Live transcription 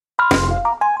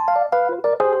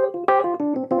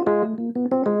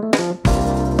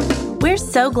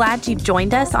so glad you've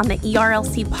joined us on the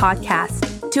ERLC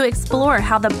podcast to explore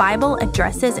how the Bible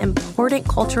addresses important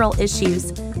cultural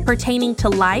issues pertaining to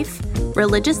life,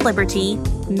 religious liberty,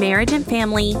 marriage and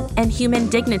family, and human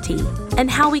dignity, and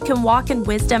how we can walk in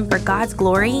wisdom for God's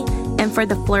glory and for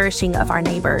the flourishing of our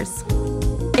neighbors.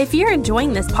 If you're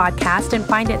enjoying this podcast and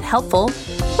find it helpful,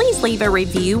 please leave a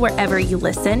review wherever you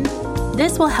listen.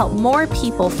 This will help more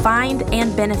people find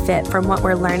and benefit from what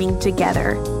we're learning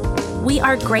together. We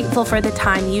are grateful for the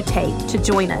time you take to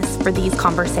join us for these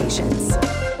conversations.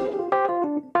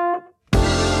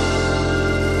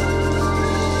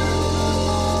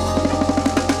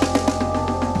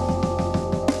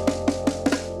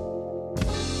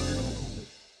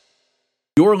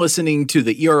 You're listening to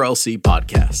the ERLC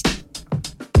podcast.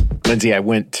 Lindsay, I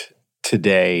went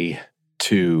today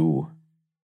to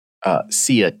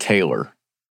see a tailor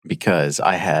because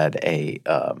I had a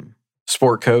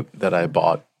sport coat that I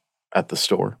bought at the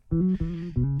store.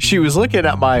 She was looking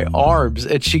at my arms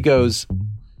and she goes,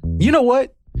 "You know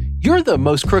what? You're the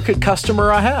most crooked customer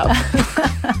I have."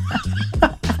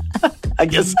 I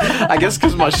guess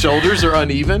because my shoulders are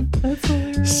uneven. That's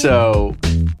hilarious. So...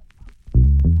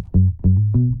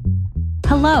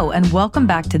 Hello, and welcome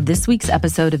back to this week's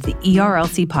episode of the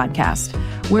ERLC podcast,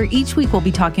 where each week we'll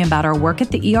be talking about our work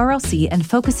at the ERLC and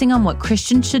focusing on what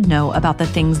Christians should know about the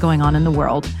things going on in the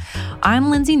world. I'm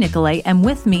Lindsay Nicolay, and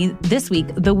with me this week,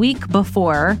 the week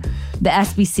before the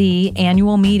SBC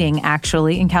annual meeting,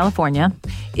 actually, in California,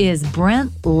 is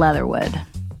Brent Leatherwood.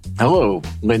 Hello,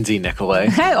 Lindsay Nicolay.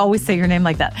 I always say your name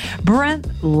like that. Brent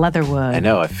Leatherwood. I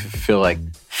know, I feel like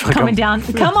Coming down.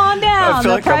 Come on down.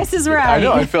 The price is right. I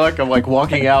know. I feel like I'm like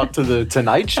walking out to the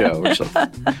Tonight Show or something,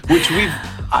 which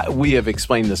we have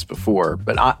explained this before,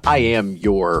 but I am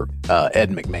your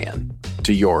Ed McMahon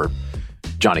to your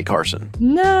Johnny Carson.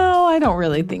 No, I don't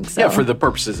really think so. Yeah, for the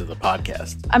purposes of the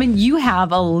podcast. I mean, you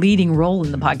have a leading role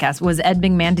in the podcast. Was Ed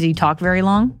McMahon, did he talk very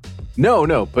long?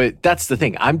 No, but that's the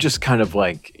thing. I'm just kind of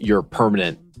like your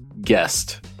permanent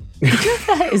guest.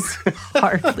 That is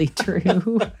hardly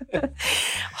true.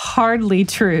 Hardly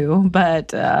true.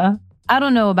 But I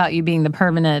don't know about you being the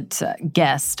permanent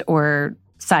guest or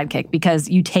sidekick because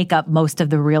you take up most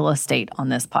of the real estate on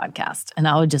this podcast. And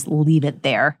I would just leave it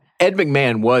there. Ed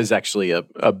McMahon was actually a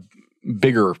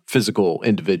bigger physical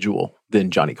individual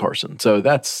than Johnny Carson. So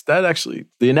that actually,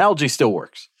 the analogy still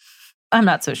works. I'm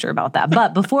not so sure about that.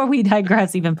 But before we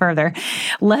digress even further,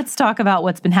 let's talk about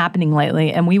what's been happening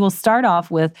lately. And we will start off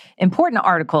with important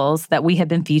articles that we have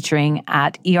been featuring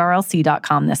at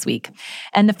ERLC.com this week.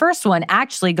 And the first one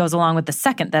actually goes along with the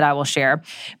second that I will share,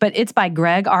 but it's by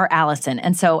Greg R. Allison.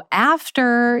 And so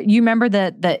after, you remember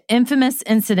the infamous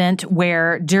incident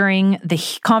where during the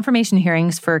confirmation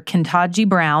hearings for Ketanji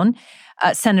Brown,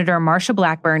 Senator Marsha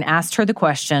Blackburn asked her the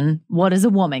question, what is a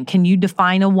woman? Can you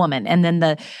define a woman? And then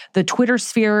the Twitter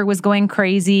sphere was going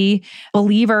crazy.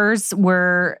 Believers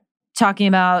were talking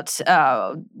about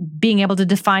being able to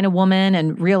define a woman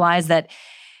and realize that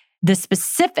the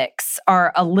specifics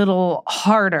are a little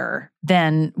harder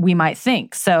than we might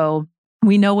think. So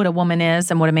we know what a woman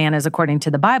is and what a man is according to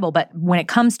the Bible, but when it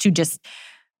comes to just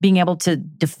being able to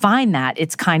define that,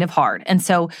 it's kind of hard. And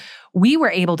so we were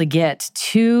able to get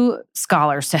two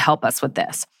scholars to help us with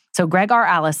this. So Greg R.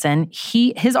 Allison,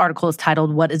 his article is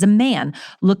titled, What is a Man?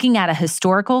 Looking at a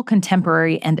Historical,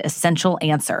 Contemporary, and Essential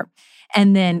Answer.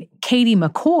 And then Katie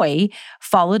McCoy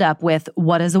followed up with,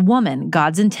 What is a Woman?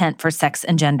 God's Intent for Sex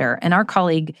and Gender. And our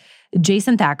colleague,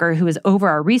 Jason Thacker, who is over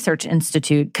our research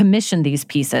institute, commissioned these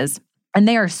pieces. And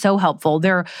they are so helpful.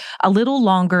 They're a little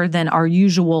longer than our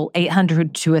usual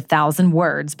 800 to 1,000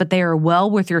 words, but they are well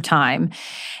worth your time.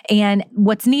 And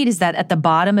what's neat is that at the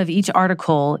bottom of each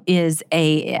article is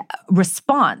a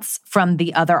response from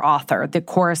the other author, the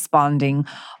corresponding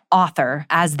author,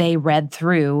 as they read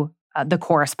through the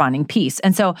corresponding piece.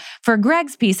 And so for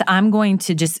Greg's piece, I'm going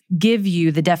to just give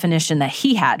you the definition that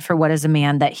he had for what is a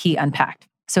man that he unpacked.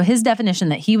 So his definition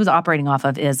that he was operating off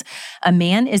of is, a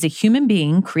man is a human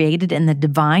being created in the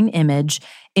divine image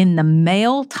in the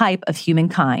male type of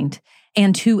humankind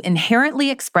and who inherently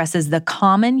expresses the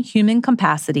common human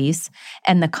capacities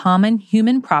and the common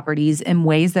human properties in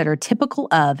ways that are typical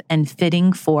of and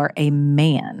fitting for a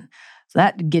man. So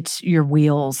that gets your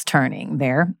wheels turning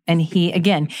there. And he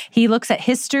looks at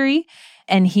history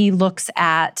and he looks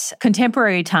at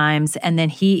contemporary times, and then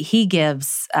he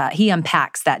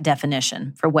unpacks that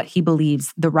definition for what he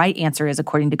believes the right answer is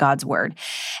according to God's word.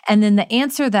 And then the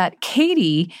answer that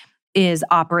Katie is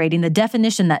operating, the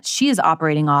definition that she is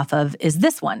operating off of is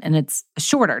this one, and it's a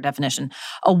shorter definition.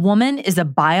 A woman is a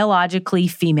biologically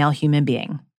female human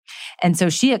being. And so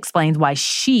she explains why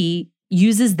she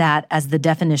uses that as the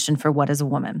definition for what is a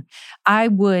woman. I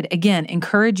would, again,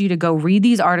 encourage you to go read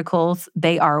these articles.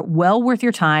 They are well worth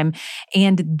your time,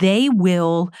 and they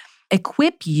will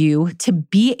equip you to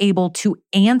be able to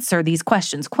answer these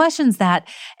questions that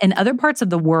in other parts of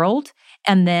the world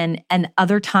and then in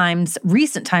other times,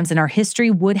 recent times in our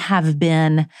history would have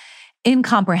been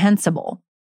incomprehensible.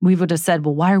 We would have said,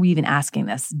 well, why are we even asking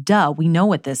this? Duh, we know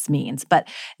what this means. But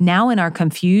now in our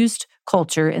confused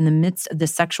culture, in the midst of the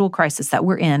sexual crisis that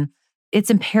we're in,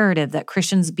 it's imperative that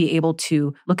Christians be able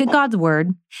to look at God's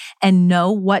word and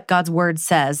know what God's word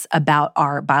says about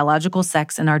our biological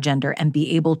sex and our gender and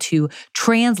be able to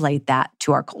translate that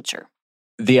to our culture.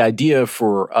 The idea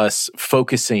for us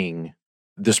focusing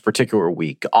this particular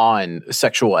week on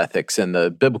sexual ethics and the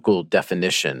biblical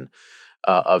definition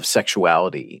of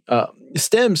sexuality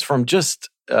stems from just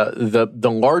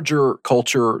the larger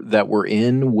culture that we're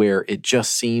in, where it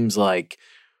just seems like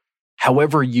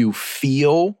however you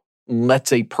feel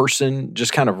lets a person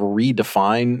just kind of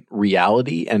redefine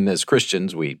reality. And as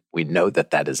Christians, we know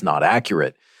that is not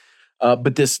accurate.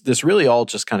 But this really all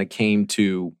just kind of came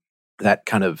to that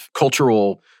kind of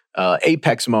cultural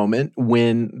apex moment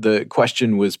when the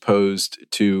question was posed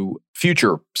to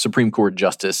future Supreme Court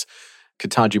Justice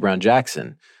Ketanji Brown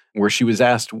Jackson, where she was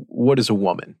asked, what is a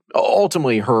woman?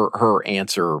 Ultimately, her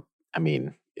answer, I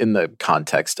mean, in the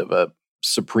context of a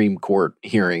Supreme Court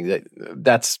hearing,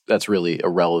 that's really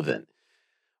irrelevant.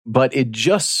 But it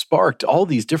just sparked all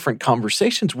these different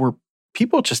conversations where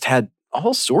people just had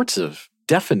all sorts of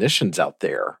definitions out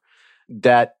there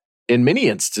that in many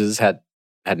instances had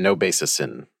no basis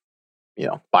in,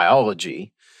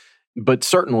 biology, but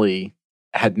certainly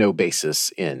had no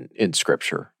basis in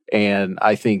Scripture. And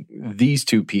I think these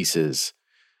two pieces,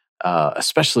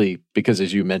 especially because,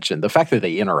 as you mentioned, the fact that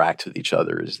they interact with each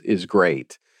other is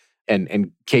great.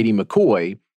 And Katie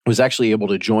McCoy was actually able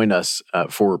to join us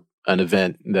for an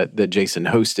event that Jason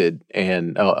hosted,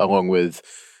 and along with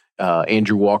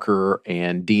Andrew Walker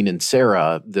and Dean and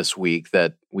Sarah this week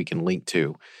that we can link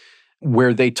to,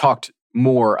 where they talked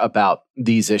more about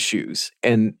these issues.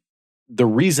 And the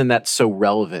reason that's so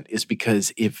relevant is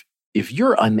because if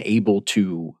you're unable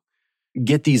to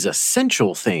get these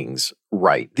essential things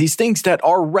right, these things that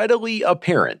are readily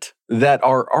apparent, that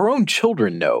our own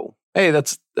children know, hey,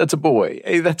 that's a boy,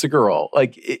 hey, that's a girl.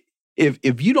 Like,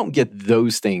 if you don't get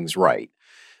those things right,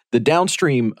 the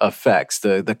downstream effects,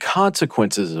 the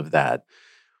consequences of that,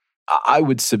 I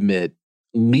would submit,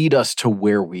 lead us to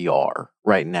where we are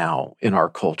right now in our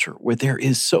culture, where there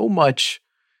is so much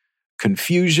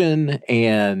confusion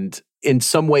and in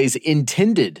some ways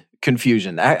intended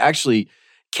confusion. Actually,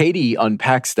 Katie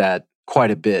unpacks that quite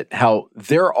a bit, how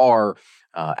there are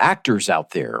actors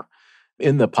out there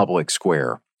in the public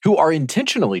square who are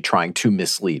intentionally trying to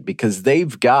mislead because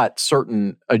they've got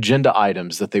certain agenda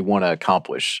items that they want to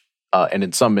accomplish. And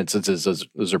in some instances,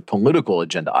 those are political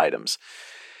agenda items.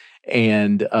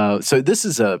 And so this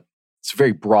is it's a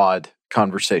very broad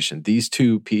conversation. These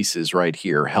two pieces right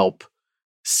here help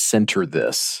center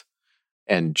this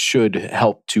and should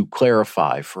help to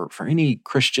clarify for any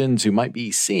Christians who might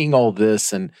be seeing all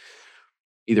this and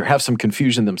either have some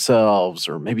confusion themselves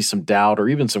or maybe some doubt or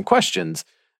even some questions.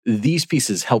 These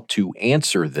pieces help to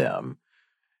answer them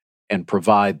and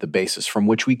provide the basis from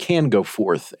which we can go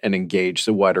forth and engage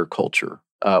the wider culture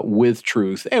with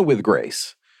truth and with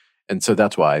grace. And so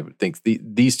that's why I think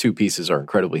these two pieces are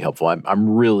incredibly helpful. I'm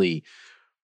really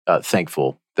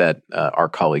thankful that our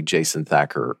colleague Jason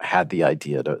Thacker had the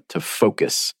idea to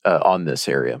focus on this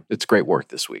area. It's great work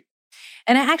this week.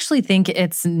 And I actually think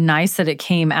it's nice that it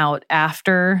came out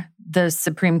after the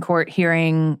Supreme Court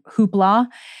hearing hoopla,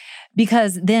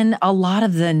 because then a lot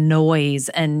of the noise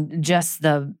and just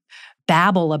the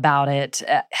babble about it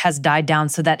has died down,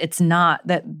 so that it's not,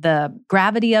 that the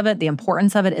gravity of it, the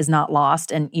importance of it is not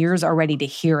lost, and ears are ready to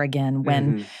hear again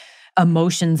when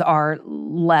emotions are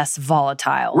less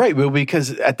volatile. Right, well,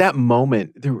 because at that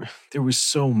moment, there was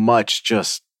so much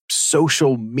just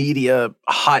social media,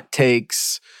 hot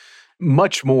takes,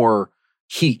 much more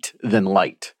heat than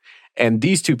light. And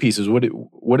these two pieces,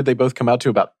 what did they both come out to?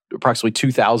 About approximately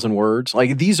 2,000 words.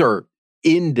 Like, these are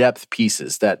in-depth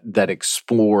pieces that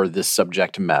explore this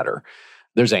subject matter.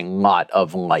 There's a lot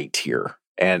of light here,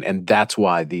 and that's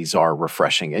why these are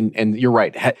refreshing. And you're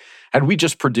right. Had we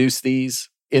just produced these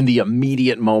in the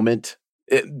immediate moment,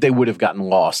 they would have gotten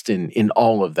lost in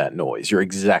all of that noise. You're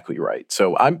exactly right.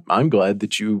 So I'm glad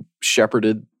that you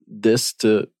shepherded this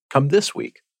to come this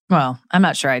week. Well, I'm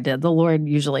not sure I did. The Lord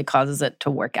usually causes it to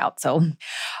work out. So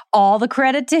all the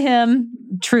credit to him,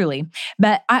 truly.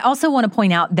 But I also want to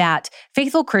point out that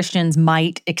faithful Christians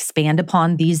might expand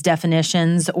upon these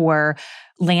definitions or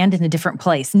land in a different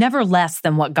place, never less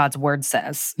than what God's word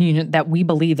says. That we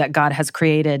believe that God has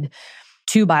created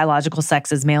two biological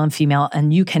sexes, male and female,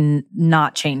 and you can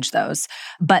not change those.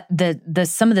 But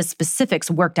some of the specifics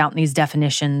worked out in these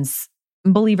definitions,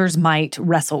 believers might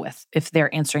wrestle with if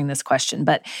they're answering this question.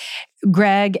 But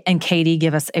Greg and Katie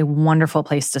give us a wonderful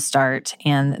place to start.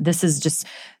 And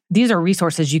these are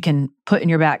resources you can put in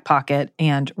your back pocket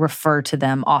and refer to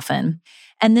them often.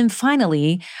 And then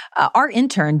finally, our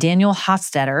intern, Daniel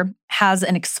Hostetter, has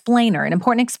an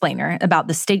important explainer about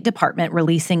the State Department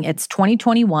releasing its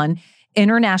 2021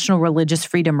 International Religious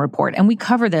Freedom Report. And we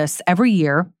cover this every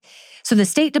year. So the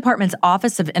State Department's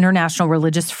Office of International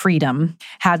Religious Freedom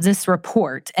has this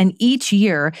report, and each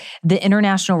year, the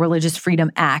International Religious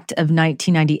Freedom Act of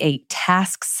 1998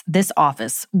 tasks this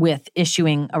office with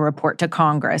issuing a report to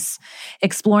Congress,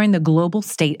 exploring the global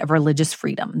state of religious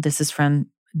freedom. This is from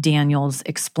Daniel's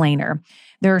explainer.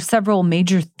 There are several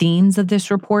major themes of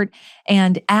this report,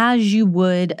 and as you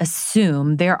would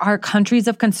assume, there are countries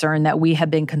of concern that we have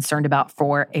been concerned about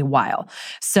for a while.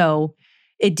 So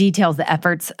it details the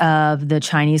efforts of the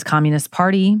Chinese Communist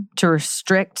Party to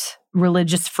restrict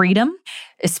religious freedom,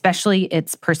 especially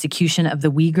its persecution of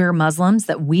the Uyghur Muslims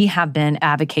that we have been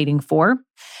advocating for,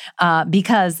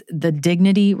 because the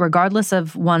dignity, regardless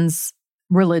of one's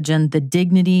religion, the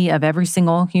dignity of every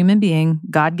single human being,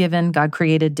 God-given,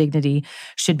 God-created dignity,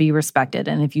 should be respected.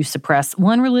 And if you suppress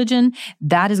one religion,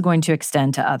 that is going to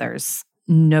extend to others,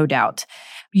 no doubt.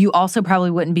 You also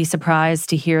probably wouldn't be surprised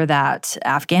to hear that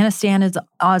Afghanistan is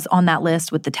on that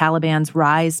list with the Taliban's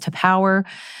rise to power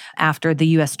after the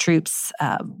U.S. troops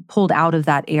pulled out of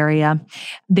that area.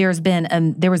 There was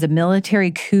a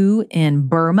military coup in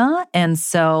Burma, and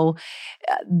so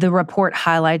the report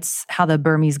highlights how the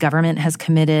Burmese government has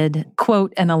committed,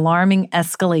 quote, an alarming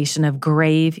escalation of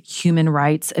grave human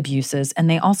rights abuses. And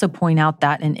they also point out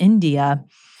that in India,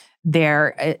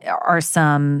 there are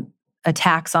some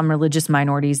attacks on religious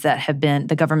minorities that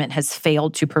the government has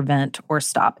failed to prevent or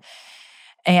stop.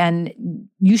 And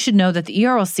you should know that the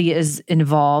ERLC is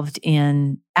involved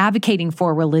in advocating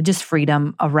for religious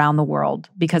freedom around the world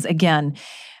because, again,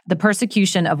 the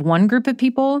persecution of one group of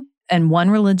people and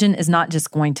one religion is not just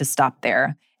going to stop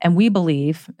there. And we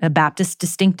believe, a Baptist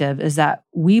distinctive is that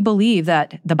we believe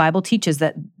that the Bible teaches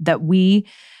that we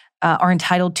are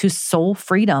entitled to soul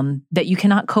freedom, that you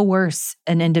cannot coerce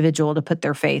an individual to put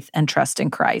their faith and trust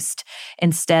in Christ.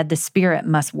 Instead, the Spirit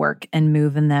must work and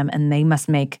move in them, and they must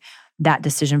make that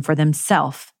decision for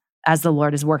themselves as the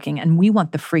Lord is working. And we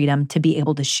want the freedom to be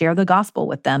able to share the gospel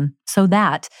with them so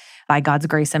that by God's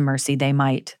grace and mercy, they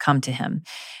might come to him.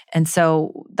 And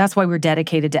so that's why we're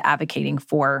dedicated to advocating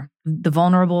for the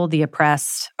vulnerable, the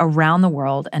oppressed around the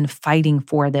world and fighting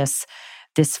for this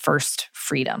first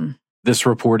freedom. This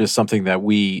report is something that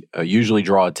we usually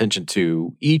draw attention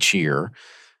to each year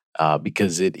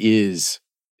because it is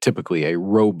typically a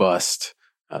robust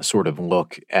sort of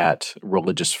look at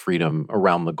religious freedom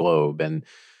around the globe. And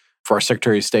for our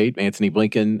Secretary of State, Antony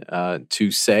Blinken, to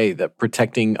say that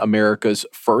protecting America's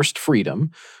first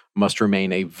freedom must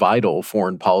remain a vital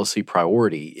foreign policy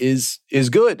priority is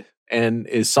good and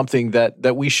is something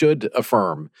that we should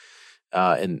affirm.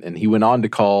 And he went on to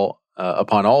call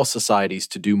upon all societies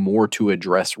to do more to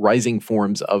address rising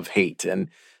forms of hate. And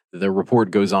the report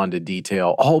goes on to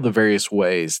detail all the various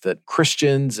ways that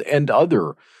Christians and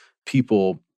other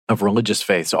people of religious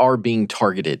faiths are being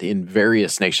targeted in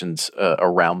various nations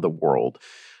around the world.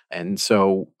 And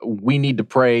so we need to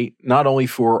pray not only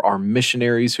for our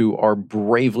missionaries who are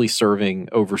bravely serving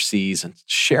overseas and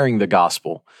sharing the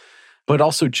gospel, but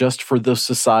also just for those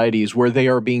societies where they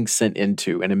are being sent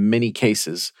into. And in many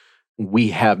cases, we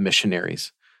have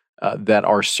missionaries that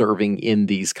are serving in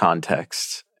these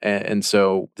contexts. And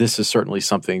so this is certainly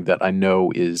something that I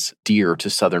know is dear to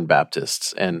Southern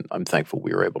Baptists, and I'm thankful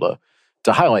we were able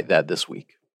to highlight that this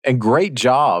week. And great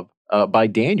job by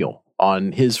Daniel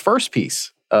on his first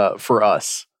piece for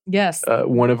us. Yes.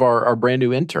 One of our brand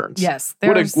new interns. Yes.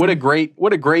 What a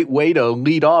great way to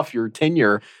lead off your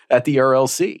tenure at the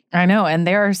RLC. I know. And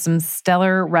there are some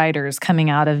stellar writers coming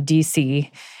out of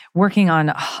DC working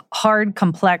on hard,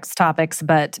 complex topics,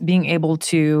 but being able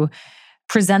to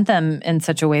present them in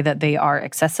such a way that they are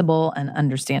accessible and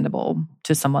understandable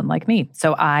to someone like me.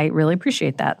 So I really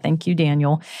appreciate that. Thank you,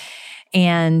 Daniel.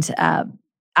 And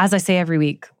as I say every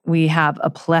week, we have a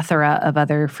plethora of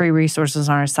other free resources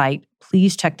on our site.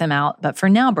 Please check them out. But for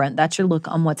now, Brent, that's your look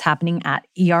on what's happening at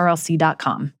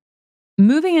ERLC.com.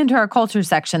 Moving into our culture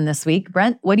section this week,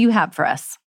 Brent, what do you have for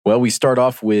us? Well, we start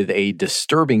off with a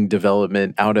disturbing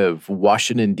development out of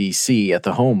Washington, D.C., at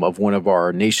the home of one of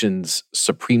our nation's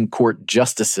Supreme Court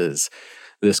justices.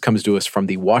 This comes to us from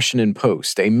the Washington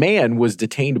Post. A man was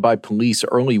detained by police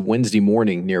early Wednesday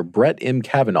morning near Brett M.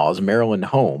 Kavanaugh's Maryland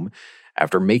home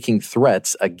after making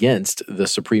threats against the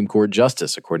Supreme Court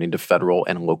justice, according to federal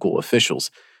and local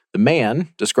officials. The man,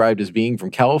 described as being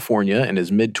from California in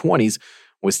his mid-20s,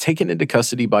 was taken into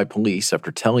custody by police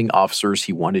after telling officers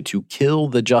he wanted to kill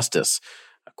the justice,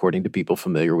 according to people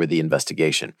familiar with the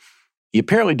investigation. He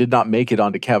apparently did not make it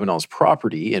onto Kavanaugh's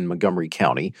property in Montgomery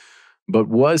County, but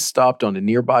was stopped on a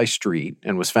nearby street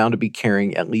and was found to be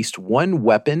carrying at least one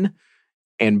weapon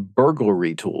and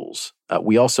burglary tools.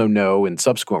 We also know in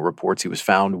subsequent reports he was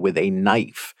found with a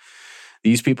knife.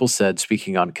 These people said,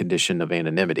 speaking on condition of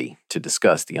anonymity, to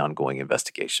discuss the ongoing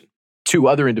investigation. Two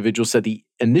other individuals said the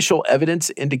initial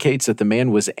evidence indicates that the man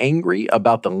was angry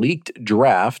about the leaked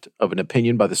draft of an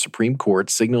opinion by the Supreme Court,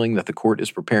 signaling that the court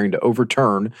is preparing to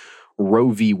overturn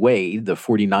Roe v. Wade, the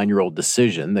 49-year-old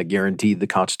decision that guaranteed the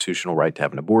constitutional right to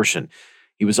have an abortion.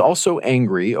 He was also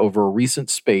angry over a recent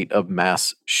spate of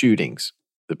mass shootings,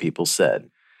 the people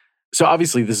said. So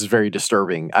obviously this is very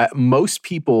disturbing. Most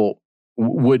people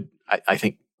would, I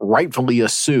think, rightfully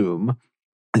assume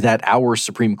that our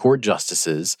Supreme Court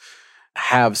justices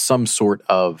have some sort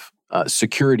of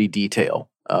security detail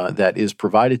that is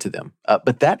provided to them.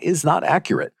 But that is not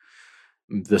accurate.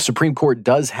 The Supreme Court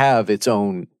does have its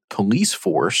own police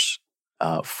force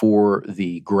for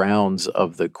the grounds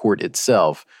of the court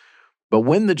itself. But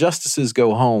when the justices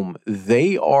go home,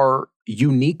 they are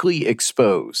uniquely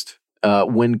exposed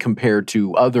when compared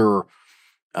to other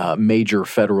major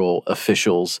federal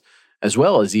officials, as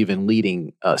well as even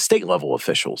leading state-level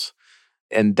officials.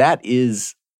 And that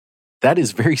is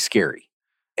very scary.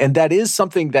 And that is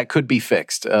something that could be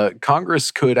fixed.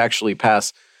 Congress could actually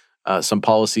pass some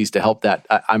policies to help that.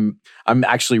 I'm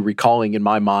actually recalling in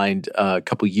my mind a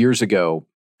couple years ago,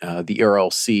 the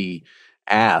ERLC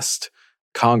asked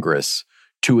Congress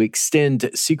to extend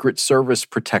Secret Service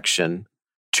protection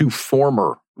to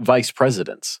former vice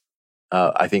presidents.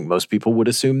 I think most people would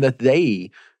assume that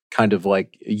they, kind of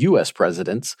like U.S.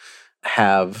 presidents,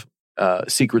 have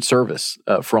Secret Service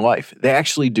for life. They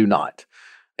actually do not.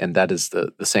 And that is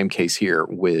the same case here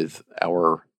with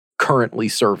our currently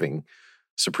serving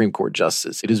Supreme Court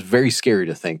justices. It is very scary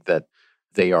to think that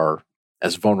they are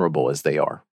as vulnerable as they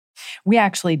are. We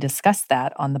actually discussed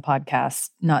that on the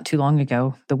podcast not too long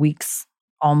ago. The weeks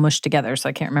all mushed together, so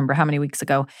I can't remember how many weeks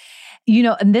ago. You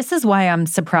know, and this is why I'm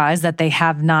surprised that they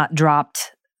have not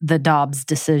dropped the Dobbs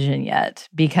decision yet,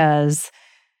 because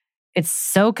it's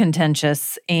so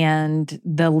contentious and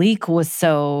the leak was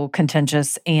so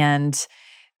contentious and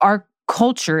our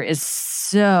culture is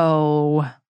so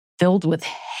filled with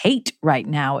hate right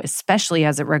now, especially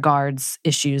as it regards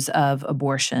issues of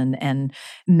abortion. And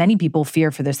many people fear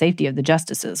for the safety of the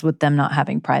justices with them not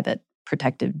having private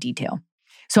protective detail.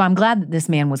 So I'm glad that this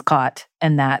man was caught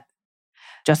and that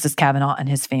Justice Kavanaugh and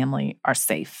his family are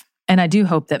safe. And I do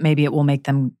hope that maybe it will make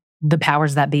them, the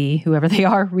powers that be, whoever they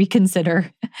are,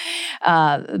 reconsider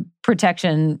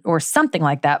protection or something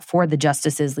like that for the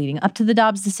justices leading up to the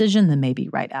Dobbs decision, then maybe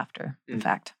right after the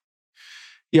fact.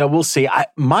 Yeah, we'll see.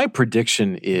 My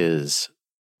prediction is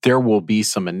there will be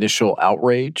some initial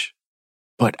outrage,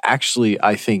 but actually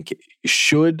I think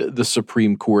should the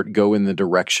Supreme Court go in the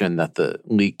direction that the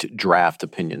leaked draft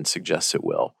opinion suggests it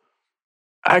will,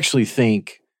 I actually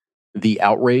think the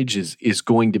outrage is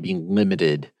going to be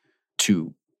limited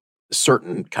to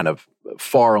certain kind of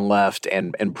far left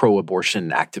and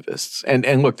pro-abortion activists.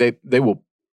 And look, they will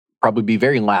probably be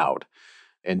very loud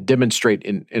and demonstrate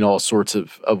in all sorts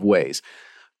of ways.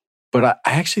 But I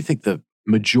actually think the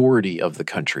majority of the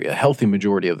country, a healthy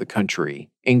majority of the country,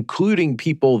 including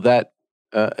people that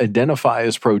identify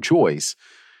as pro-choice,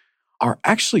 are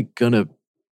actually going to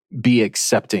be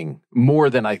accepting more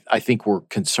than I think we're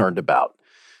concerned about.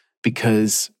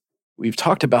 Because we've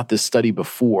talked about this study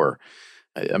before.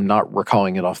 I'm not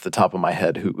recalling it off the top of my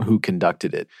head who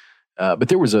conducted it. But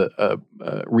there was a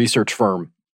research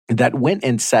firm that went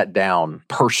and sat down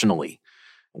personally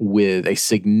with a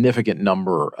significant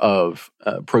number of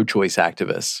pro-choice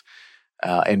activists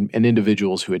and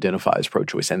individuals who identify as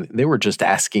pro-choice. And they were just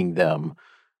asking them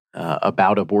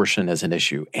about abortion as an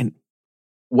issue. And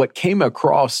what came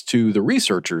across to the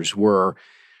researchers were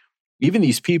even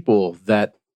these people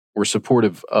that were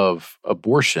supportive of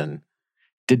abortion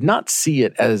did not see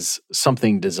it as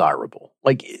something desirable.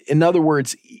 Like, in other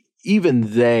words,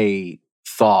 even they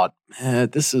thought,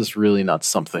 this is really not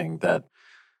something that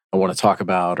I want to talk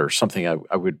about or something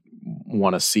I would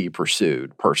want to see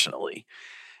pursued personally.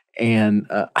 And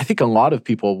I think a lot of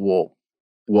people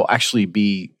will actually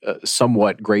be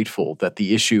somewhat grateful that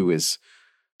the issue is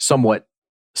somewhat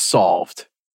solved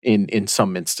in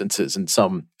some instances, in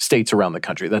some states around the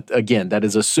country. That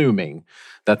is assuming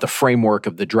that the framework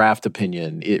of the draft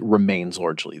opinion, it remains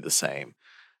largely the same.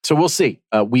 So we'll see.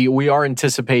 We are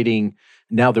anticipating,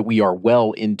 now that we are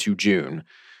well into June,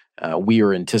 we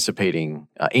are anticipating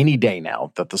any day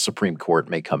now that the Supreme Court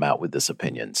may come out with this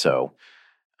opinion. So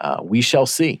we shall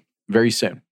see very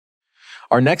soon.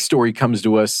 Our next story comes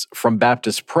to us from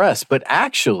Baptist Press, but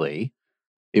actually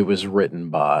it was written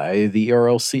by the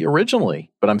ERLC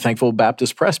originally, but I'm thankful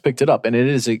Baptist Press picked it up. And it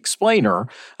is an explainer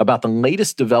about the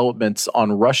latest developments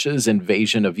on Russia's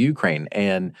invasion of Ukraine.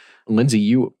 And Lindsay,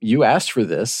 you asked for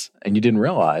this and you didn't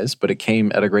realize, but it came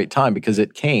at a great time because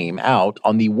it came out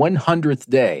on the 100th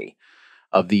day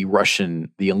of the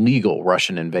illegal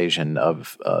Russian invasion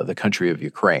of the country of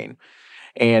Ukraine.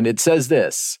 And it says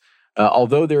this: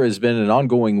 although there has been an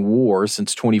ongoing war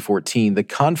since 2014, the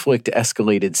conflict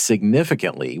escalated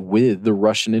significantly with the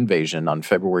Russian invasion on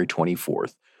February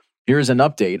 24th. Here's an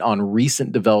update on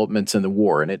recent developments in the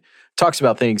war, and it talks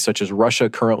about things such as Russia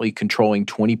currently controlling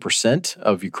 20%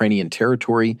 of Ukrainian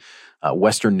territory,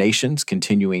 Western nations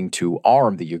continuing to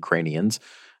arm the Ukrainians,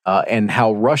 and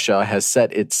how Russia has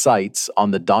set its sights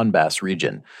on the Donbass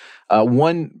region.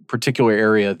 One particular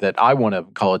area that I want to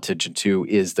call attention to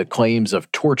is the claims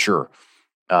of torture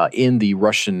in the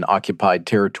Russian-occupied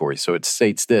territory. So it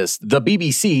states this: the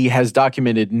BBC has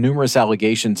documented numerous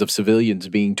allegations of civilians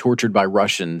being tortured by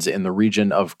Russians in the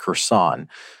region of Kherson.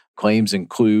 Claims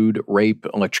include rape,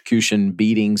 electrocution,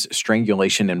 beatings,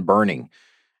 strangulation, and burning,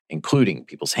 including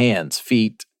people's hands,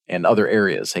 feet, and other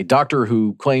areas. A doctor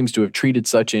who claims to have treated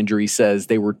such injuries says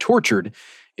they were tortured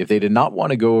if they did not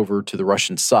want to go over to the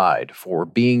Russian side, for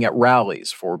being at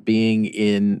rallies, for being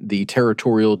in the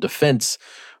territorial defense,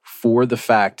 for the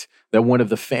fact that one of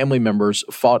the family members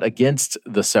fought against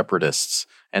the separatists,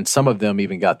 and some of them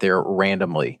even got there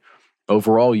randomly.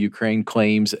 Overall, Ukraine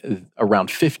claims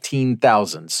around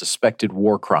 15,000 suspected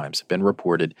war crimes have been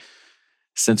reported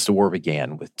since the war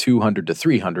began, with 200 to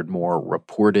 300 more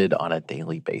reported on a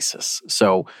daily basis.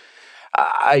 So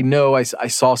I know I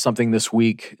saw something this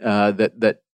week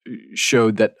that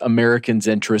showed that Americans'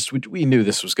 interest, which we knew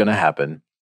this was going to happen,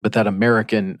 but that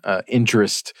American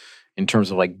interest in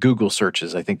terms of like Google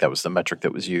searches, I think that was the metric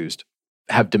that was used,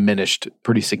 have diminished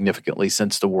pretty significantly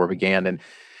since the war began. And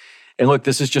look,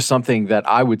 this is just something that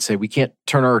I would say we can't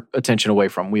turn our attention away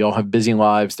from. We all have busy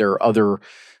lives. There are other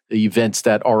events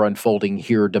that are unfolding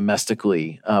here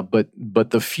domestically,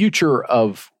 but the future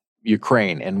of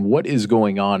Ukraine and what is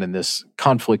going on in this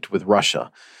conflict with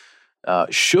Russia,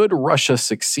 should Russia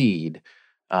succeed,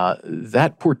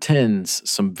 that portends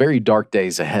some very dark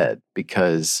days ahead,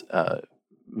 because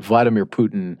Vladimir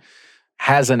Putin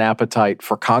has an appetite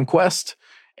for conquest.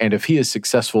 And if he is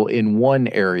successful in one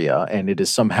area and it is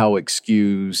somehow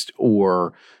excused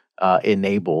or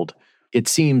enabled, it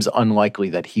seems unlikely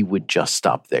that he would just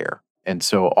stop there. And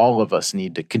so all of us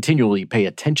need to continually pay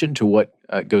attention to what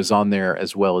goes on there,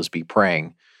 as well as be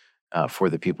praying for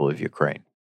the people of Ukraine.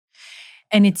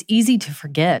 And it's easy to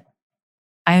forget.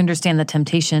 I understand the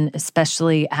temptation,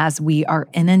 especially as we are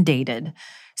inundated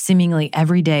seemingly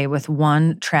every day with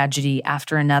one tragedy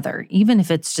after another, even if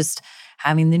it's just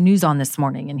having the news on this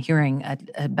morning and hearing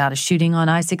about a shooting on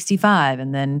I-65,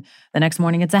 and then the next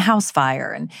morning it's a house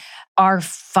fire. And our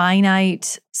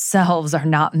finite selves are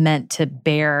not meant to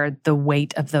bear the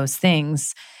weight of those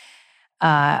things.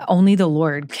 Only the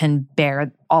Lord can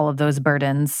bear all of those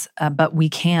burdens, but we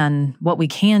can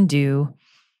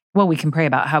pray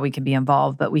about how we can be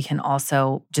involved, but we can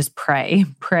also just pray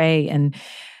and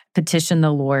petition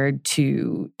the Lord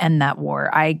to end that war.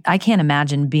 I can't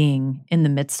imagine being in the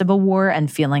midst of a war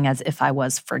and feeling as if I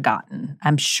was forgotten.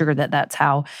 I'm sure that that's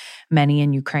how many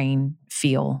in Ukraine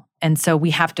feel. And so we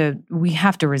have to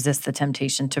resist the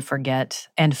temptation to forget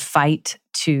and fight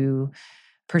to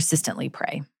persistently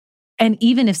pray. And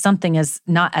even if something is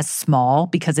not as small,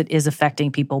 because it is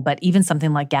affecting people, but even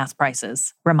something like gas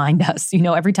prices remind us,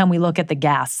 every time we look at the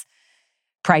gas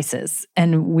prices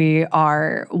and we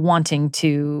are wanting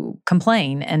to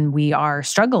complain and we are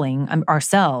struggling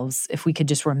ourselves, if we could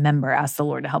just remember, ask the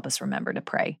Lord to help us remember to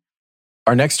pray.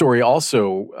 Our next story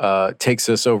also takes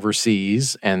us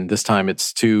overseas, and this time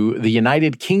it's to the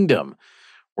United Kingdom,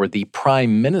 where the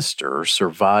Prime Minister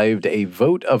survived a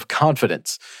vote of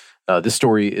confidence. This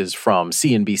story is from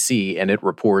CNBC, and it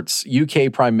reports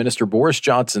UK Prime Minister Boris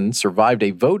Johnson survived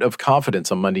a vote of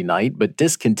confidence on Monday night, but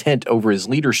discontent over his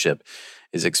leadership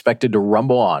is expected to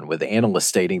rumble on, with analysts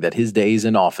stating that his days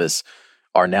in office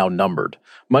are now numbered.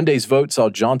 Monday's vote saw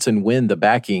Johnson win the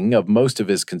backing of most of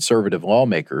his conservative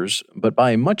lawmakers, but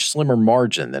by a much slimmer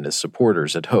margin than his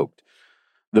supporters had hoped.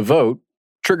 The vote,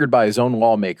 triggered by his own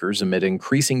lawmakers amid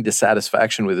increasing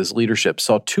dissatisfaction with his leadership,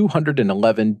 saw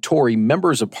 211 Tory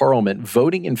members of parliament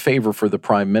voting in favor for the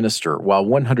prime minister, while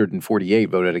 148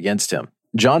 voted against him.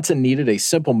 Johnson needed a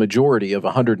simple majority of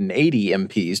 180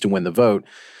 MPs to win the vote,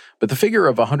 but the figure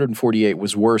of 148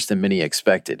 was worse than many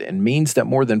expected and means that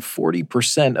more than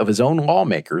 40% of his own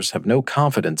lawmakers have no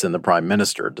confidence in the prime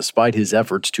minister, despite his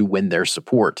efforts to win their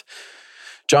support.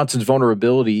 Johnson's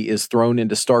vulnerability is thrown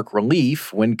into stark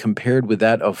relief when compared with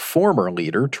that of former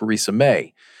leader Theresa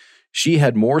May. She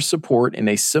had more support in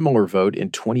a similar vote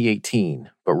in 2018,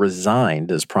 but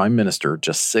resigned as prime minister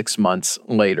just 6 months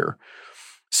later.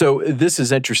 So this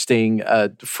is interesting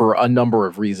for a number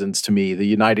of reasons to me. The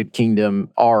United Kingdom,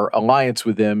 our alliance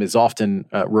with them is often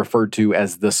referred to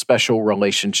as the special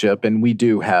relationship, and we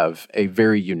do have a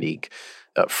very unique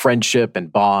friendship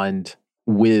and bond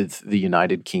with the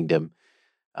United Kingdom.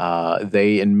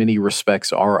 They, in many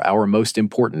respects, are our most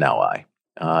important ally.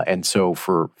 And so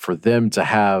for them to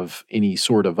have any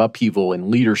sort of upheaval in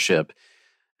leadership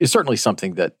is certainly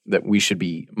something that we should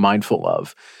be mindful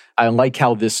of. I like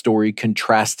how this story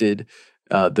contrasted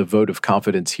the vote of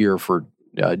confidence here for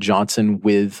Johnson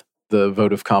with the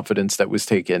vote of confidence that was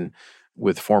taken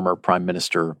with former Prime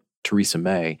Minister Theresa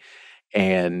May.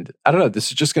 And I don't know, this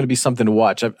is just going to be something to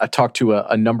watch. I talked to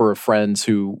a number of friends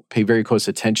who pay very close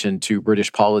attention to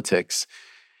British politics,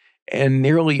 and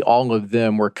nearly all of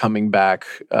them were coming back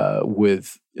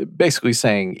with basically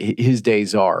saying his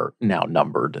days are now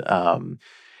numbered.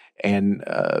 And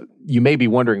you may be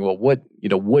wondering, well,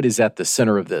 what is at the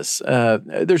center of this?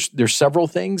 There's several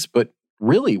things, but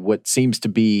really what seems to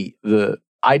be the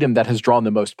item that has drawn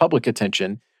the most public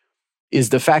attention is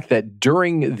the fact that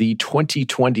during the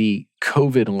 2020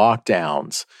 COVID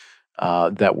lockdowns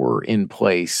that were in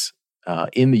place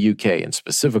in the UK and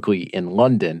specifically in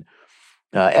London,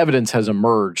 evidence has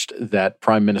emerged that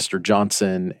Prime Minister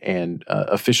Johnson and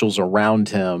officials around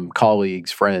him,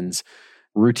 colleagues, friends,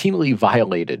 routinely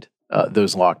violated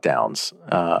those lockdowns,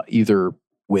 either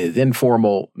with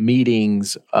informal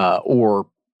meetings or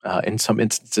in some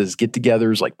instances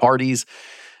get-togethers like parties.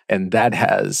 And that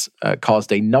has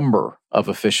caused a number of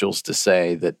officials to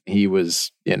say that he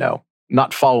was,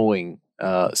 not following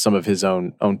some of his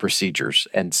own procedures.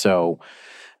 And so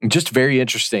just very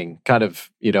interesting kind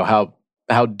of,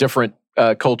 how different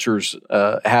cultures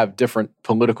have different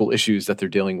political issues that they're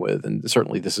dealing with. And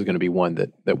certainly this is going to be one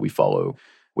that we follow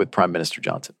with Prime Minister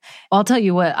Johnson. I'll tell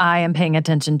you what I am paying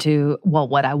attention to,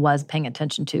 what I was paying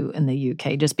attention to in the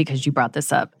UK, just because you brought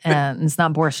this up. And it's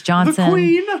not Boris Johnson. The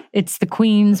Queen. It's the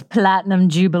Queen's Platinum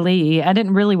Jubilee. I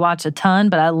didn't really watch a ton,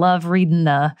 but I love reading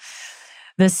the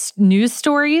news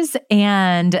stories.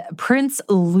 And Prince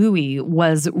Louis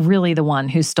was really the one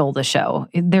who stole the show.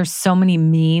 There's so many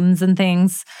memes and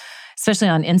things, especially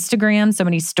on Instagram, so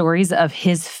many stories of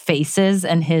his faces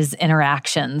and his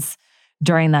interactions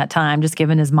during that time, just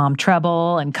giving his mom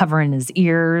trouble and covering his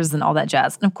ears and all that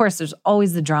jazz. And of course, there's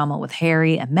always the drama with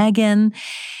Harry and Meghan.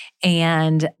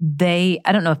 And I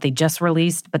don't know if they just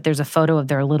released, but there's a photo of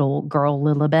their little girl,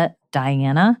 Lilibet,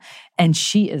 Diana, and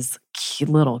she is a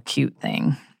little cute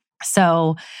thing.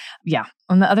 So yeah,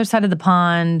 on the other side of the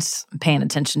pond, I'm paying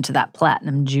attention to that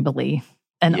Platinum Jubilee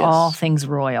and all things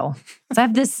royal. So I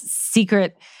have this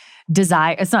secret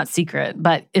desire. It's not secret,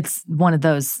 but it's one of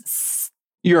those.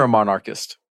 You're a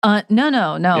monarchist.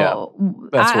 No.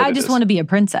 Yeah, I just want to be a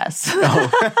princess.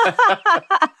 Oh.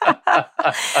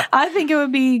 I think it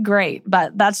would be great,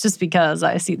 but that's just because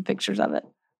I see the pictures of it.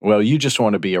 Well, you just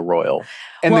want to be a royal.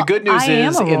 And the good news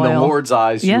is, in the Lord's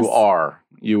eyes, yes. you are.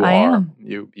 You I are. am.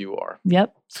 You are.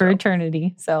 Yep, for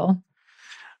eternity. So.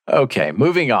 Okay,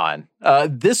 moving on.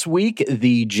 This week,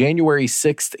 the January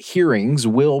 6th hearings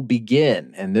will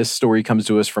begin, and this story comes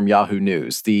to us from Yahoo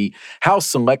News. The House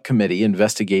Select Committee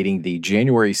investigating the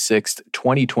January 6th,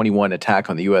 2021 attack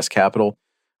on the U.S. Capitol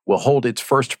will hold its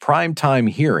first primetime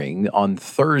hearing on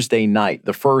Thursday night,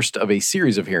 the first of a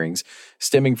series of hearings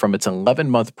stemming from its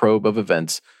 11-month probe of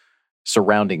events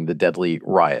surrounding the deadly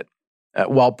riot.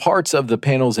 While parts of the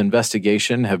panel's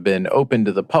investigation have been open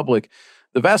to the public,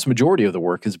 the vast majority of the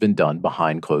work has been done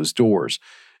behind closed doors.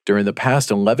 During the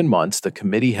past 11 months, the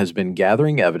committee has been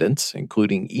gathering evidence,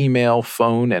 including email,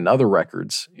 phone, and other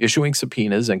records, issuing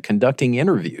subpoenas, and conducting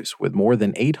interviews with more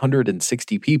than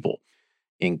 860 people,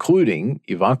 including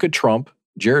Ivanka Trump,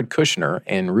 Jared Kushner,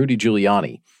 and Rudy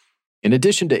Giuliani. In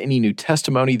addition to any new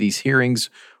testimony, these hearings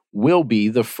will be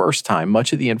the first time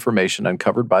much of the information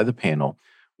uncovered by the panel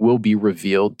will be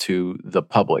revealed to the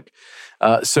public.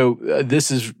 So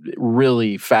this is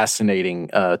really fascinating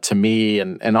to me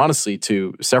and honestly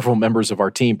to several members of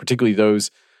our team, particularly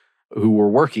those who were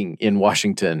working in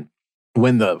Washington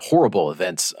when the horrible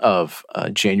events of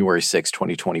January 6,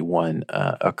 2021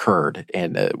 occurred.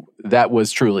 And that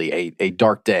was truly a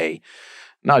dark day,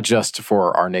 not just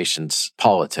for our nation's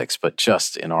politics, but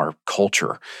just in our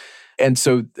culture. And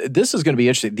so this is going to be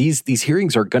interesting. These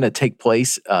hearings are going to take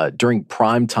place during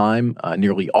prime time.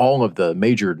 Nearly all of the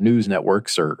major news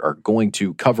networks are going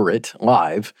to cover it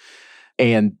live.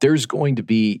 And there's going to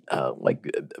be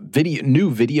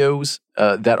new videos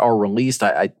that are released.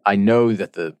 I know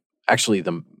that the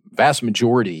vast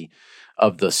majority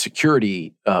of the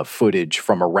security footage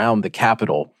from around the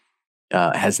Capitol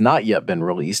has not yet been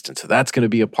released. And so that's going to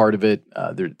be a part of it.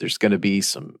 There's going to be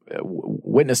some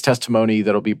witness testimony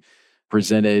that'll be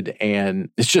presented. And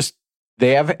it's just,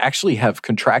 they have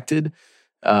contracted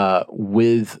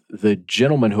with the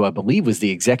gentleman who I believe was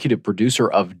the executive producer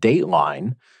of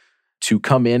Dateline to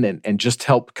come in and just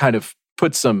help kind of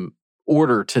put some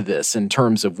order to this in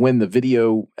terms of when the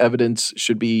video evidence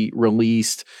should be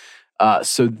released.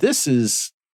 So this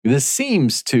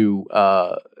seems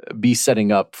to be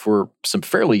setting up for some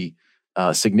fairly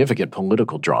significant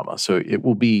political drama. So it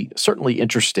will be certainly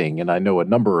interesting, and I know a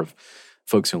number of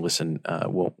folks who listen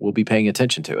will be paying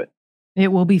attention to it. It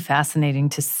will be fascinating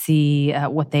to see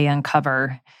what they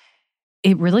uncover.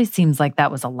 It really seems like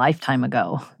that was a lifetime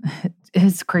ago.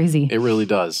 It's crazy. It really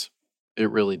does. It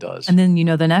really does. And then,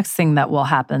 the next thing that will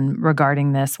happen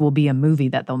regarding this will be a movie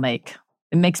that they'll make.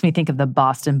 It makes me think of the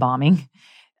Boston bombing.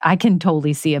 I can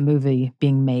totally see a movie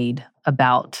being made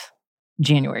about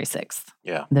January 6th.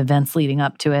 Yeah. The events leading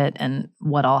up to it and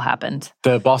what all happened.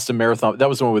 The Boston Marathon, that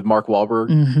was the one with Mark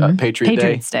Wahlberg,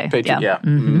 Patriots Day. Yeah.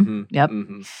 Mm-hmm. Yep.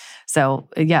 Mm-hmm. So,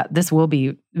 this will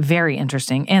be very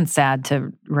interesting and sad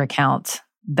to recount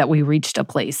that we reached a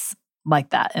place like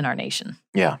that in our nation.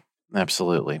 Yeah,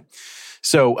 absolutely.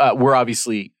 So we're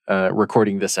obviously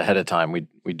recording this ahead of time.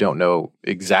 We don't know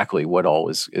exactly what all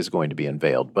is going to be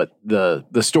unveiled, but the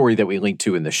story that we link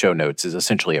to in the show notes is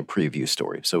essentially a preview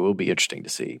story. So it will be interesting to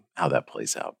see how that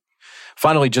plays out.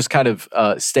 Finally, just kind of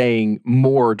staying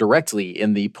more directly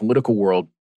in the political world,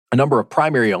 a number of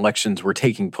primary elections were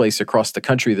taking place across the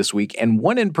country this week, and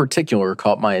one in particular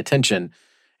caught my attention,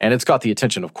 and it's got the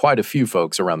attention of quite a few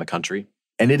folks around the country,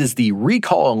 and it is the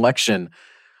recall election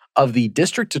of the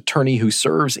district attorney who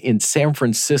serves in San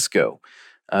Francisco.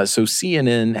 So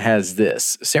CNN has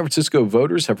this. San Francisco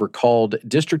voters have recalled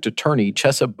District Attorney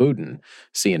Chesa Boudin.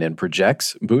 CNN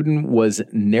projects Boudin was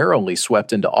narrowly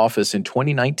swept into office in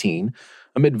 2019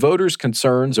 amid voters'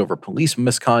 concerns over police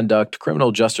misconduct,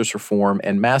 criminal justice reform,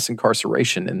 and mass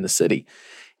incarceration in the city.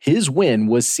 His win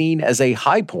was seen as a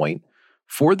high point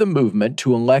for the movement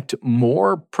to elect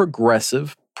more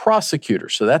progressive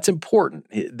prosecutors. So that's important.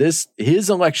 His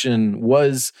election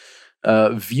was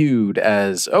viewed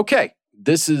as, okay,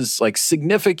 this is like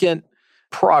significant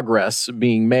progress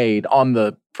being made on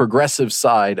the progressive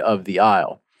side of the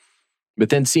aisle. But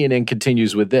then CNN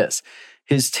continues with this.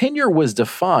 His tenure was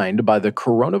defined by the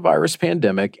coronavirus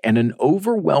pandemic and an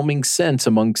overwhelming sense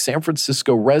among San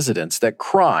Francisco residents that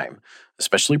crime,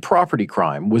 especially property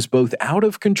crime, was both out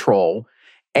of control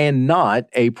and not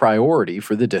a priority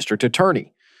for the district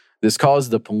attorney. This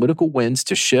caused the political winds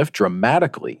to shift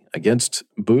dramatically against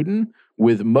Boudin,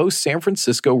 with most San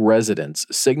Francisco residents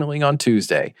signaling on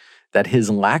Tuesday that his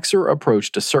laxer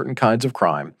approach to certain kinds of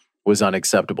crime was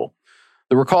unacceptable.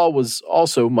 The recall was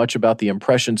also much about the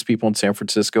impressions people in San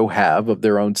Francisco have of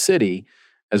their own city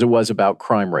as it was about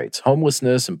crime rates.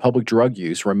 Homelessness and public drug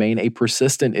use remain a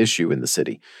persistent issue in the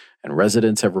city, and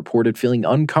residents have reported feeling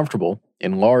uncomfortable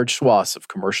in large swaths of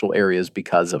commercial areas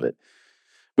because of it.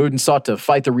 Boudin sought to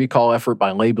fight the recall effort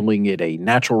by labeling it a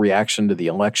natural reaction to the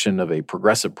election of a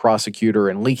progressive prosecutor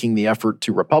and linking the effort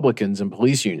to Republicans and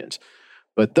police unions.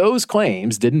 But those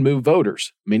claims didn't move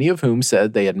voters, many of whom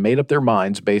said they had made up their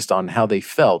minds based on how they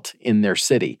felt in their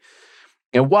city.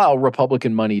 And while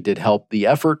Republican money did help the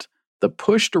effort, the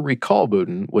push to recall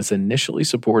Boudin was initially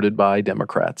supported by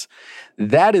Democrats.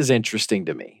 That is interesting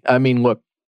to me. I mean, look,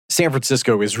 San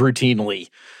Francisco is routinely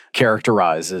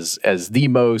characterized as the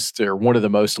most or one of the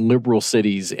most liberal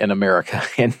cities in America.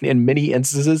 And in many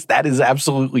instances, that is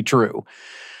absolutely true.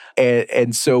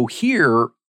 And so here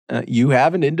you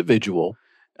have an individual,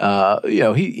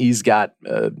 he's got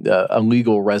a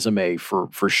legal resume for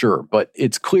sure, but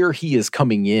it's clear he is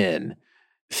coming in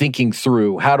thinking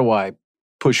through, how do I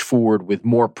push forward with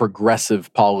more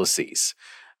progressive policies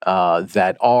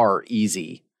that are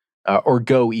easy or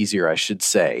go easier, I should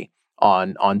say,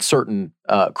 on certain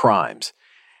crimes.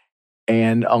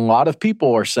 And a lot of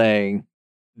people are saying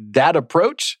that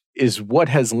approach is what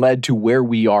has led to where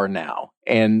we are now.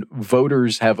 And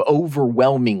voters have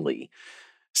overwhelmingly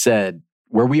said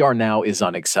where we are now is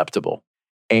unacceptable.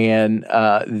 And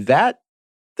that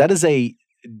is a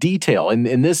detail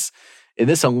in this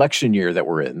election year that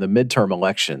we're in, the midterm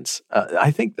elections.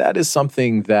 I think that is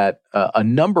something that a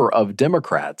number of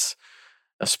Democrats,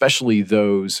 especially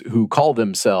those who call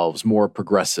themselves more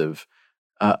progressive,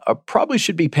 probably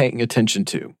should be paying attention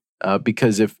to.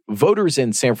 Because if voters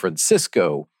in San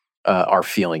Francisco are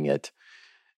feeling it,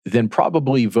 then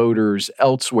probably voters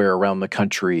elsewhere around the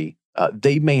country,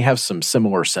 they may have some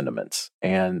similar sentiments.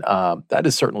 And that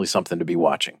is certainly something to be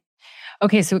watching.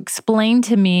 Okay, so explain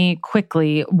to me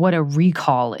quickly what a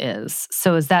recall is.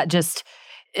 So is that just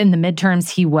in the midterms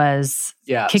he was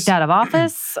kicked out of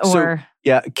office? Or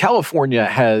California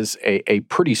has a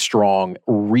pretty strong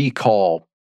recall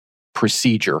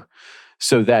procedure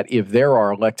so that if there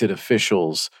are elected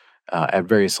officials at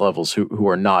various levels who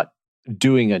are not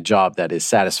doing a job that is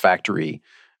satisfactory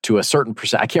to a certain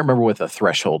percent, I can't remember what the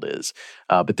threshold is,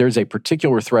 but there's a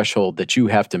particular threshold that you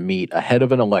have to meet ahead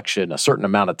of an election, a certain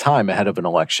amount of time ahead of an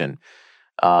election,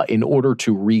 in order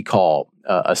to recall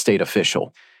a state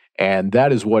official. And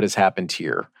that is what has happened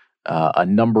here. A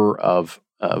number of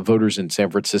voters in San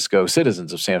Francisco,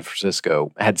 citizens of San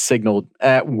Francisco, had signaled,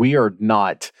 we are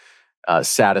not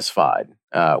satisfied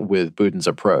with Budin's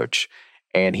approach,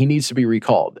 and he needs to be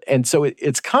recalled. And so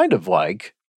it's kind of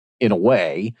like, in a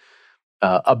way,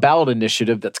 a ballot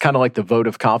initiative that's kind of like the vote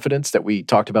of confidence that we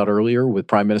talked about earlier with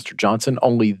Prime Minister Johnson,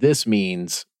 only this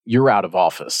means you're out of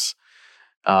office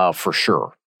for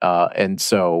sure. And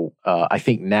so I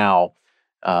think now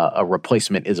a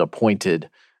replacement is appointed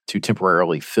to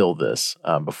temporarily fill this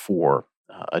before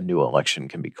a new election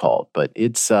can be called. But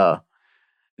it's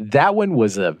that one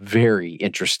was a very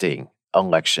interesting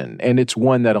election, and it's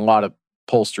one that a lot of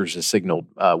pollsters have signaled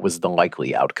was the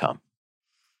likely outcome.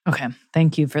 Okay,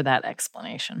 thank you for that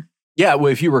explanation. Yeah,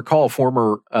 well, if you recall,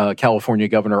 former California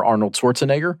Governor Arnold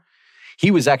Schwarzenegger,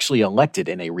 he was actually elected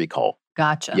in a recall.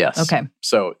 Gotcha. Yes. Okay.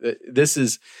 So this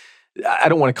is, I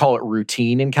don't want to call it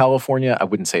routine in California. I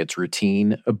wouldn't say it's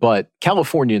routine, but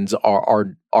Californians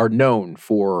are known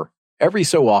for every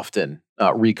so often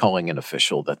recalling an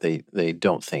official that they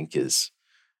don't think is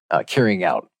carrying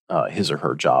out his or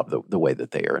her job the way that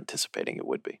they are anticipating it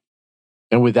would be.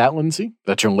 And with that, Lindsay,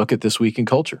 that's your look at This Week in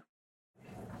Culture.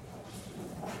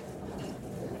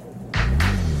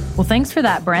 Well, thanks for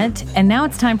that, Brent. And now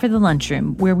it's time for the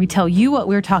lunchroom, where we tell you what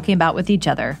we're talking about with each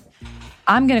other.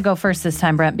 I'm going to go first this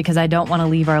time, Brent, because I don't want to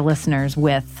leave our listeners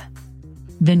with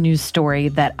the news story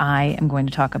that I am going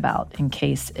to talk about in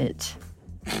case it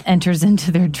enters into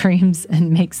their dreams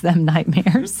and makes them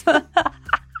nightmares.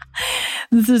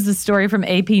 This is a story from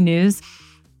AP News.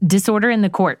 Disorder in the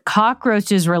court.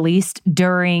 Cockroaches released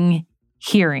during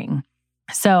hearing.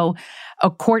 So a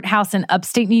courthouse in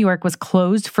upstate New York was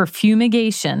closed for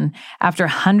fumigation after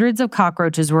hundreds of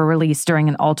cockroaches were released during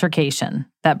an altercation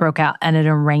that broke out at an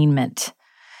arraignment.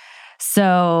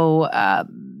 So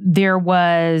there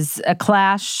was a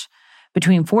clash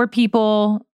between four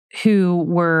people who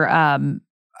were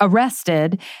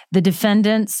arrested. The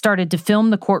defendant started to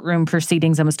film the courtroom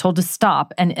proceedings and was told to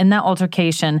stop. And in that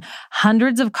altercation,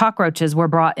 hundreds of cockroaches were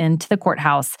brought into the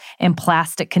courthouse in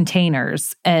plastic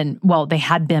containers. And, well, they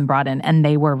had been brought in and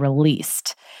they were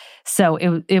released. So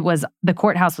it was, the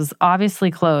courthouse was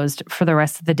obviously closed for the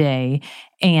rest of the day,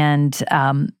 and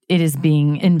it is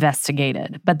being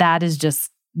investigated. But that is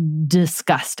just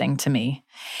disgusting to me.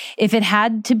 If it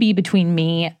had to be between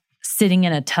me sitting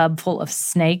in a tub full of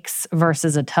snakes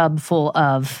versus a tub full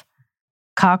of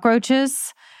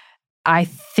cockroaches, I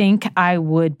think I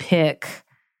would pick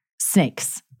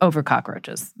snakes over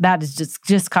cockroaches. That is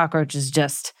just cockroaches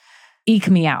just eke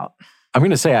me out. I'm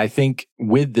going to say, I think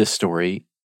with this story,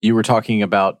 you were talking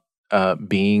about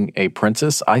being a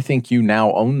princess. I think you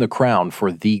now own the crown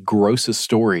for the grossest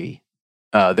story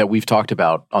that we've talked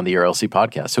about on the ERLC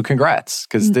podcast. So congrats,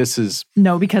 because this is...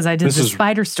 No, because I did the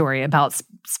spider story about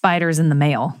spiders in the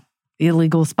mail.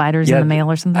 Illegal spiders in the mail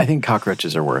or something. I think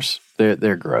cockroaches are worse.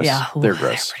 They're gross. Yeah, they're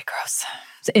gross. They're pretty gross.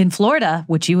 In Florida,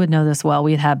 which you would know this well,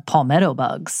 we had palmetto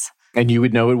bugs. And you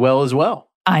would know it well as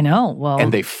well. I know. Well,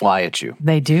 and they fly at you.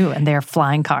 They do, and they're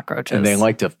flying cockroaches. And they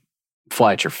like to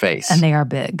fly at your face. And they are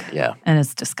big. Yeah. And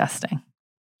it's disgusting.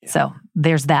 Yeah. So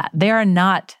there's that. They are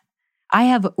not... I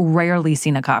have rarely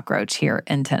seen a cockroach here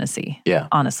in Tennessee. Yeah.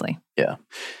 Honestly. Yeah.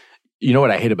 You know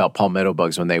what I hate about palmetto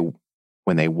bugs? When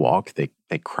they walk, they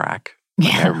crack.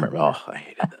 I remember. Oh, I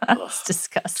hated that. It's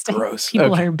disgusting. Gross.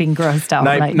 People are being grossed out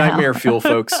right now. Nightmare fuel,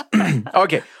 folks.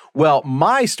 Okay. Well,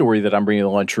 my story that I'm bringing to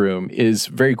the lunchroom is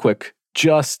very quick,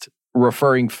 just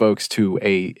referring folks to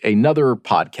another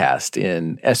podcast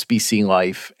in SBC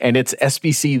Life, and it's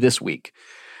SBC This Week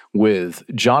with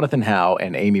Jonathan Howe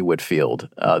and Amy Whitfield.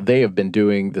 They have been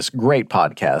doing this great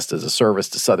podcast as a service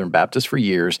to Southern Baptists for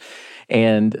years.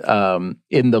 And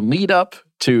in the lead up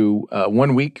to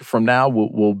 1 week from now,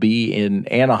 we'll be in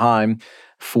Anaheim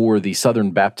for the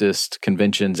Southern Baptist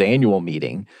Convention's annual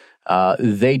meeting.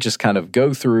 They just kind of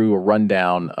go through a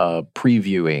rundown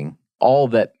previewing all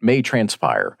that may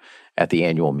transpire at the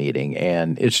annual meeting.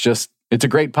 And it's a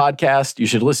great podcast. You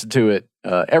should listen to it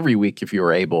every week if you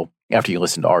are able, after you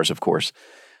listen to ours, of course.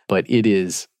 But it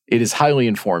is highly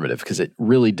informative because it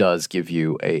really does give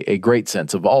you a great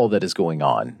sense of all that is going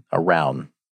on around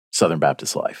Southern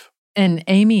Baptist life. And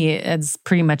Amy is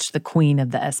pretty much the queen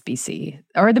of the SBC,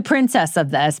 or the princess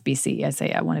of the SBC. I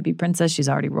say, I want to be princess. She's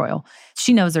already royal.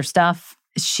 She knows her stuff.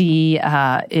 She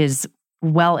is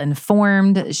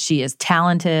well-informed. She is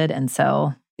talented. And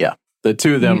so... Yeah, the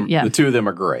two of them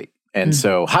are great. And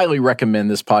so highly recommend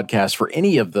this podcast for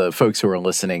any of the folks who are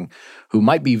listening who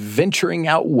might be venturing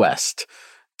out west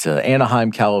to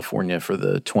Anaheim, California for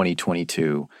the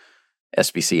 2022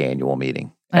 SBC annual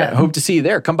meeting. I hope to see you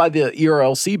there. Come by the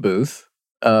ERLC booth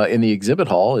in the exhibit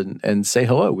hall and say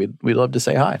hello. We'd love to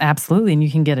say hi. Absolutely. And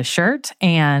you can get a shirt.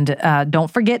 And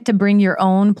don't forget to bring your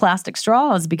own plastic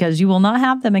straws because you will not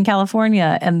have them in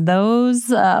California. And those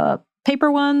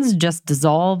paper ones just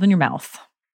dissolve in your mouth.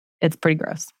 It's pretty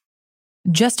gross.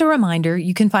 Just a reminder,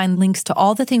 you can find links to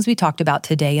all the things we talked about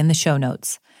today in the show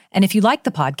notes. And if you like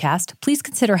the podcast, please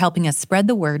consider helping us spread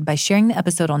the word by sharing the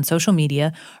episode on social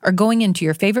media or going into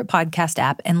your favorite podcast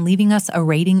app and leaving us a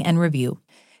rating and review.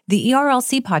 The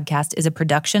ERLC podcast is a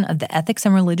production of the Ethics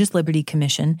and Religious Liberty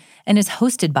Commission and is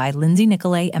hosted by Lindsay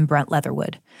Nicolay and Brent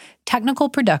Leatherwood. Technical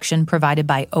production provided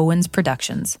by Owens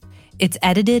Productions. It's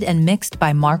edited and mixed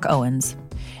by Mark Owens.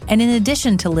 And in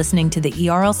addition to listening to the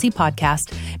ERLC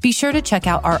podcast, be sure to check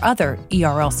out our other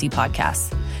ERLC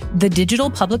podcasts. The Digital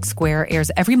Public Square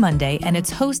airs every Monday, and its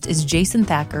host is Jason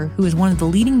Thacker, who is one of the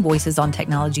leading voices on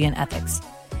technology and ethics.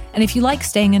 And if you like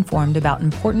staying informed about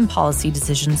important policy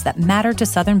decisions that matter to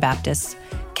Southern Baptists,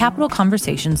 Capitol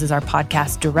Conversations is our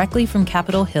podcast directly from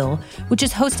Capitol Hill, which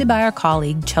is hosted by our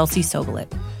colleague Chelsea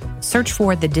Sobolik. Search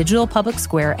for The Digital Public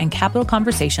Square and Capitol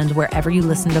Conversations wherever you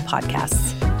listen to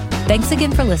podcasts. Thanks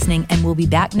again for listening, and we'll be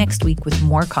back next week with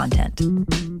more content.